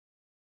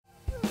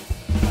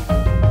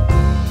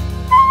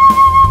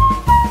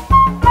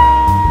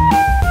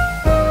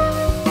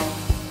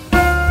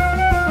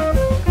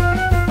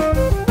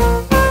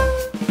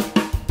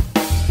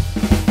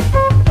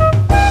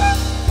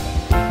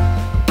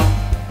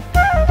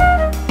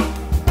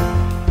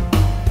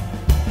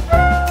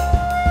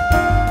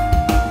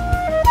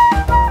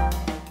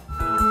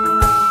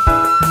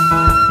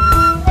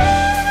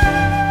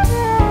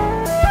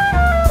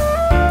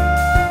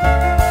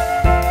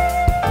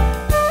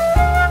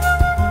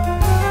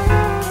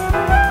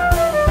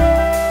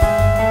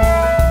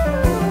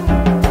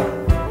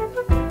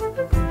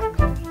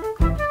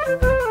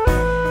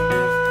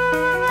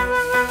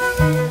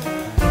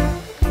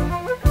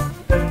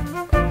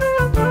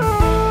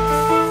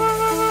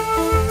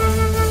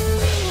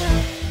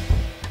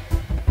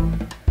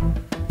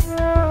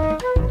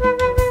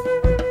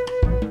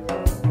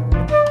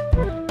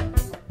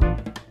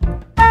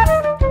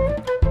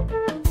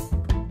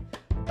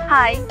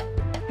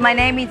My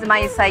name is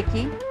Mayu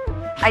Saeki.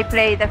 I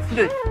play the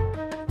flute.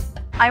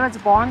 I was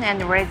born and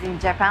raised in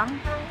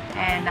Japan,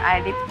 and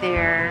I lived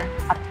there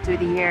up to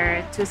the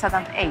year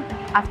 2008.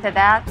 After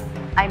that,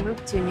 I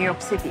moved to New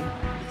York City.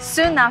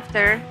 Soon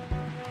after,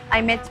 I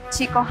met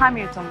Chico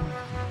Hamilton.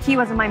 He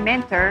was my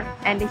mentor,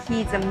 and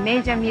he's a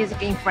major music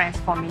influence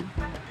for me.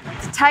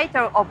 The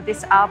title of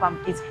this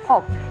album is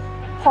Hope.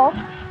 Hope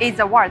is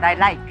a word I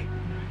like.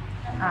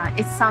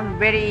 It sounds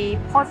very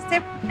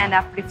positive and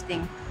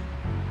uplifting.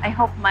 I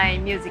hope my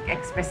music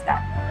expresses that.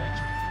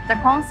 The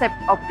concept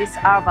of this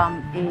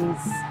album is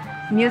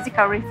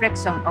musical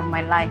reflection of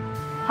my life,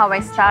 how I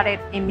started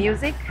in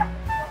music,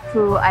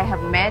 who I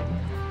have met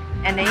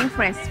and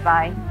influenced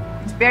by.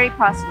 It's very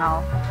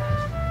personal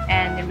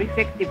and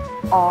reflective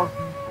of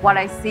what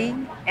I see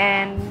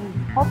and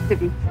hope to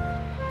be.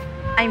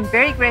 I'm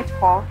very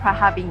grateful for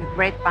having a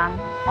great band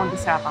on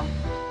this album.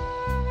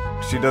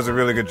 She does a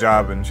really good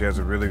job and she has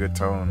a really good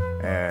tone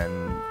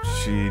and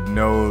she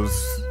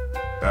knows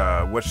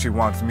what she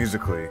wants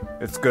musically.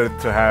 It's good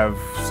to have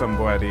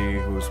somebody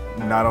who's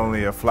not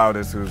only a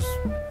flautist who's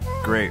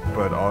great,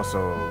 but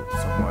also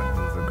someone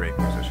who's a great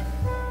musician.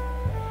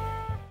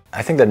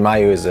 I think that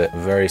Mayu is a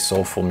very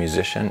soulful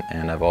musician,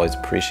 and I've always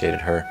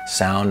appreciated her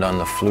sound on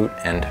the flute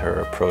and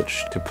her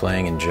approach to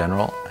playing in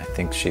general. I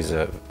think she's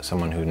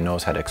someone who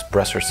knows how to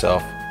express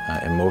herself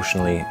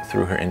emotionally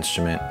through her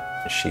instrument.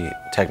 She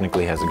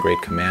technically has a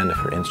great command of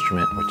her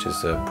instrument, which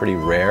is pretty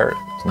rare.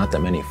 There's not that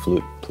many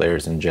flute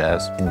players in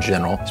jazz in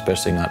general,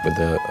 especially not with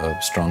a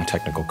strong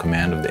technical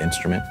command of the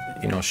instrument.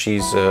 You know,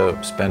 she's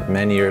spent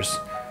many years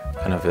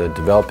kind of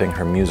developing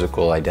her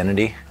musical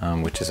identity,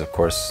 which is of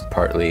course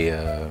partly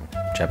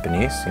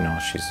Japanese. You know,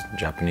 she's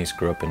Japanese,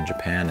 grew up in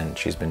Japan, and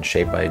she's been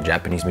shaped by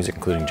Japanese music,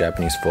 including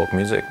Japanese folk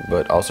music,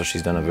 but also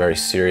she's done a very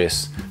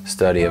serious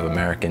study of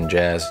American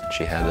jazz.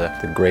 She had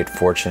the great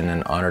fortune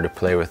and honor to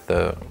play with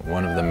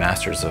one of the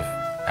masters of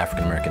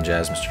African American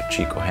jazz, Mr.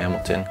 Chico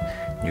Hamilton.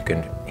 You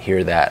can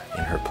hear that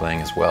in her playing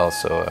as well,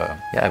 so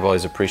yeah, I've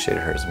always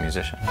appreciated her as a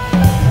musician.